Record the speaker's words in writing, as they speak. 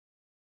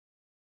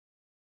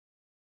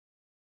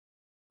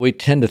We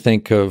tend to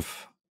think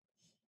of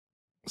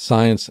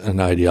science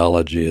and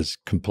ideology as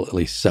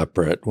completely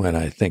separate when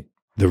I think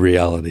the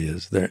reality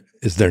is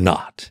they're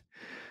not.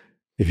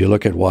 If you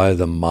look at why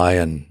the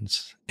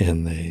Mayans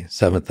in the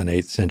 7th and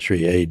 8th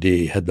century AD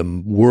had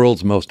the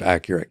world's most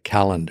accurate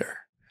calendar,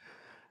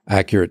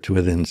 accurate to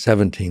within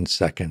 17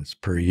 seconds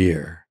per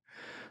year,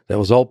 that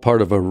was all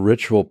part of a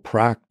ritual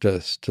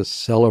practice to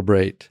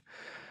celebrate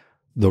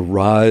the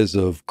rise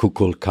of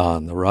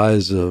Kukulkan, the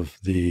rise of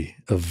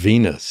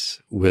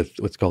Venus with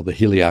what's called the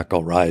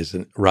heliacal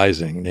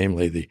rising,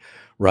 namely the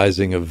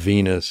rising of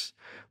Venus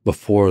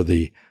before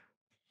the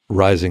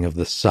rising of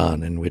the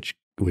sun,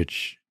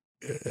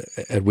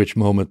 at which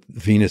moment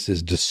Venus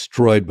is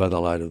destroyed by the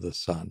light of the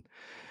sun.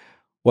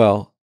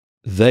 Well,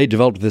 they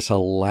developed this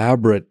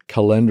elaborate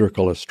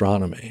calendrical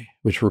astronomy,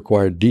 which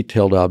required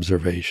detailed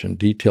observation,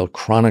 detailed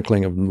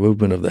chronicling of the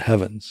movement of the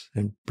heavens,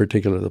 in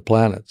particular the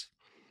planets,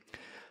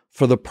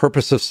 for the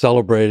purpose of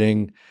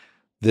celebrating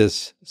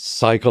this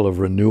cycle of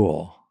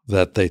renewal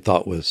that they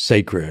thought was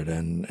sacred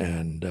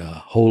and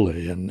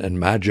holy and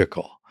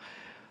magical.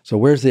 So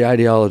where's the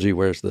ideology?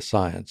 Where's the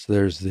science?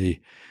 There's the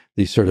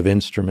sort of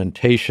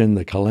instrumentation,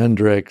 the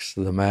calendrics,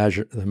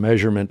 the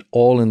measurement,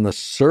 all in the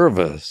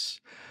service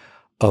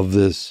of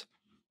this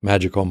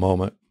magical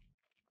moment.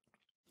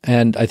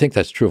 And I think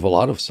that's true of a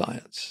lot of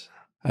science.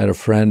 I had a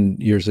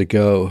friend years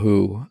ago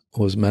who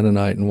was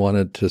Mennonite and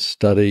wanted to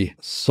study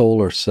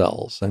solar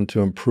cells and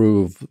to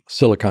improve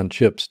silicon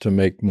chips to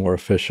make more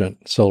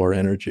efficient solar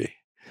energy.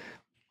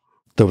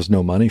 There was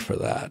no money for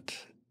that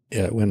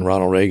when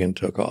Ronald Reagan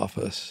took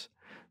office.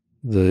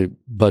 The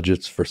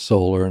budgets for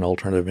solar and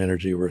alternative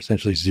energy were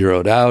essentially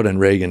zeroed out, and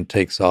Reagan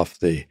takes off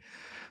the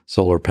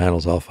solar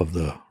panels off of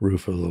the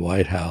roof of the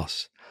White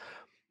House.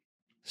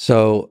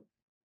 So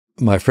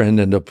my friend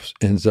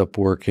ends up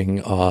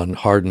working on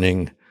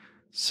hardening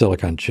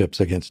silicon chips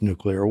against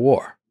nuclear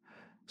war.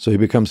 So he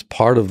becomes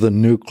part of the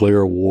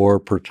nuclear war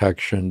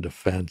protection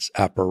defense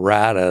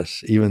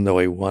apparatus, even though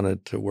he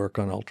wanted to work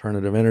on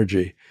alternative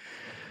energy,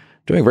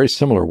 doing very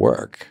similar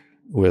work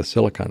with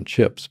silicon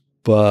chips,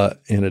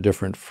 but in a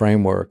different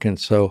framework. And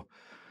so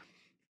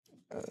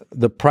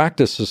the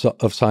practice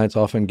of science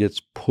often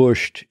gets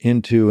pushed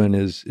into and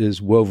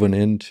is woven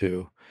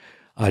into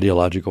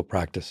ideological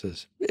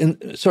practices,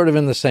 sort of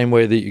in the same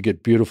way that you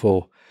get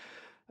beautiful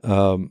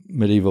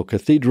medieval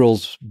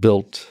cathedrals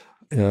built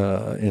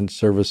in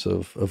service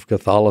of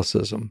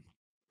Catholicism.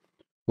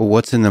 Well,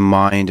 what's in the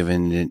mind of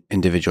an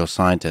individual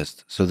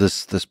scientist? So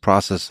this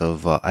process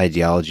of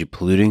ideology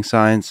polluting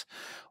science,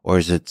 or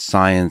is it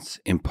science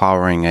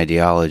empowering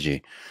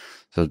ideology?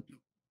 So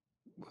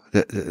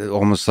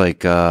almost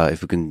like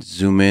if we can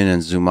zoom in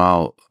and zoom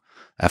out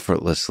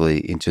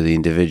effortlessly into the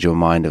individual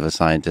mind of a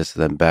scientist,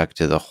 and then back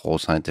to the whole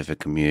scientific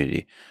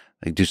community.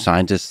 Like, do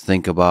scientists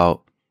think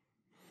about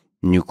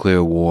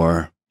nuclear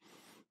war,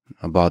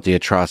 about the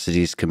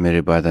atrocities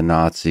committed by the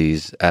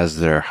Nazis as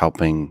they're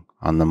helping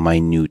on the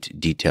minute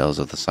details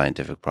of the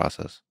scientific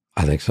process?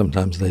 I think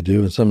sometimes they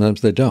do and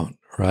sometimes they don't,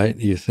 right?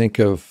 You think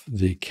of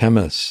the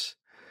chemists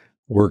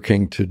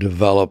working to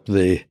develop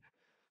the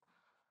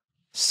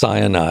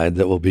cyanide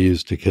that will be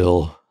used to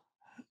kill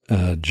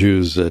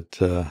Jews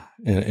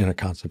in a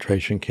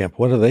concentration camp.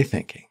 What are they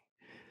thinking?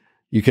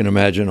 You can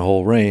imagine a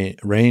whole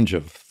range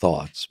of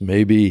thoughts.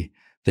 Maybe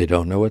they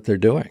don't know what they're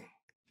doing.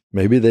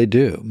 Maybe they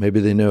do.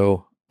 Maybe they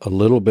know a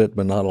little bit,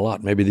 but not a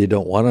lot. Maybe they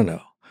don't want to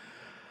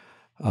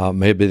know.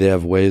 Maybe they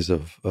have ways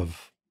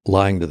of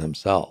lying to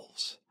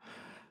themselves.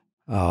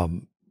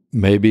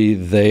 Maybe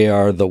they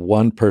are the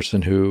one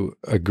person who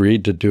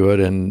agreed to do it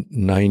and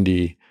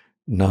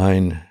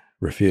 99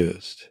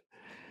 refused.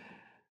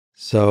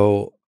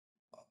 So,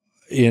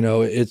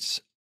 it's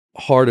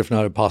hard, if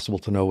not impossible,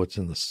 to know what's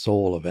in the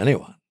soul of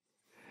anyone.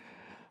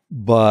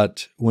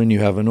 But when you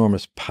have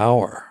enormous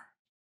power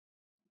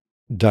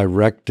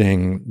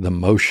directing the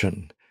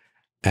motion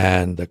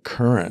and the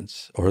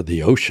currents or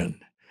the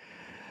ocean,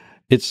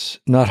 it's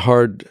not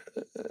hard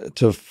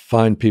to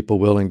find people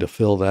willing to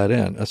fill that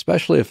in,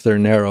 especially if they're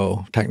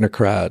narrow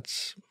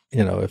technocrats,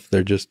 if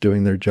they're just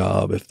doing their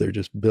job, if they're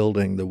just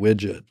building the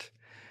widget.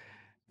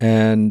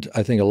 And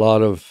I think a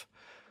lot of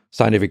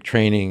scientific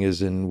training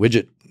is in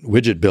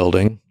widget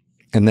building,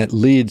 and that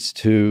leads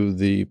to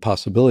the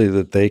possibility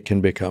that they can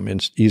become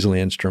easily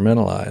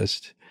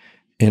instrumentalized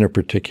in a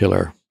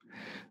particular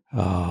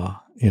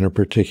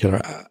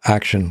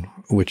action,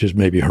 which is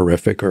maybe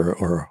horrific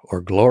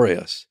or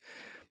glorious.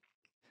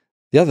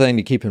 The other thing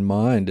to keep in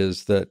mind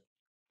is that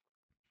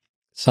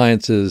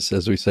science is,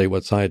 as we say,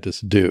 what scientists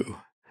do.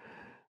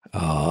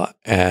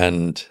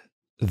 And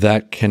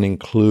that can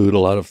include a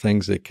lot of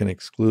things. It can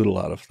exclude a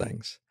lot of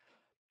things.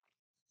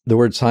 The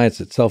word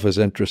science itself is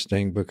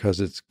interesting because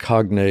it's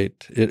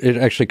cognate. It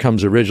actually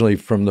comes originally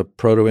from the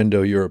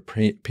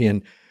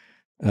Proto-Indo-European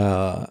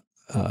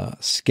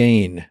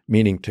skein,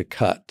 meaning to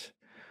cut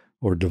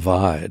or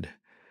divide.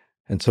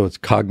 And so it's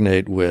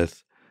cognate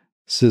with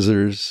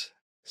scissors,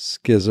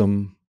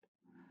 schism,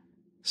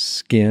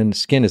 Skin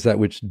is that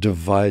which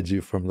divides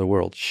you from the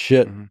world.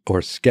 Shit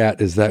or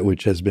scat is that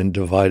which has been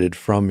divided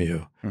from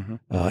you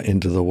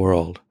into the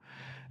world.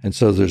 And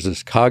so there's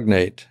this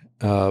cognate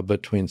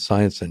between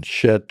science and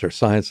shit, or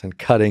science and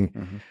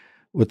cutting,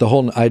 with the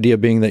whole idea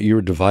being that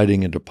you're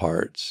dividing into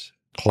parts,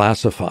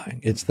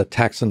 classifying. It's the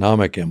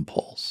taxonomic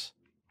impulse.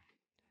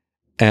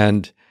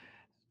 And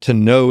to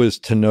know is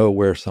to know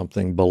where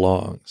something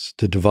belongs,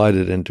 to divide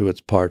it into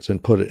its parts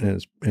and put it in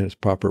its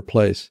proper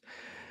place.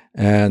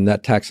 And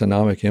that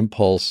taxonomic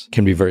impulse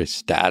can be very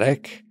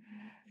static.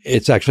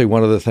 It's actually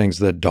one of the things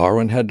that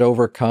Darwin had to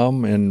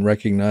overcome in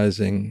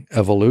recognizing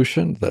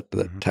evolution, that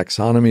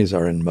taxonomies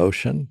are in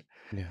motion.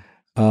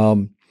 Yeah.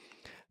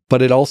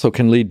 But it also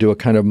can lead to a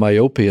kind of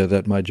myopia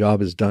that my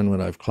job is done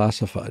when I've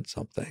classified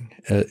something.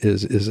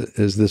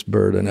 Is this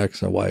bird an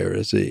X, a Y, or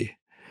a Z?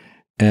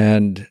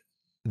 And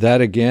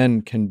that,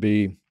 again, can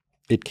be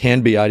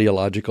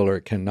ideological, or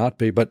it cannot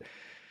be. But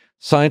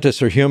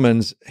scientists are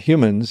humans,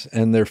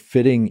 and they're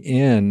fitting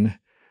in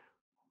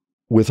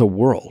with a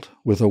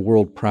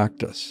world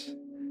practice.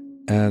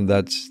 And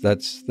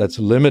that's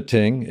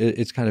limiting.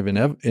 It's kind of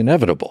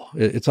inevitable.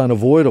 It's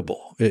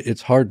unavoidable.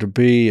 It's hard to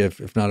be,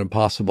 if not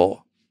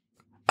impossible,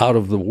 out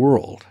of the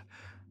world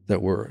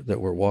that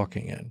we're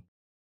walking in.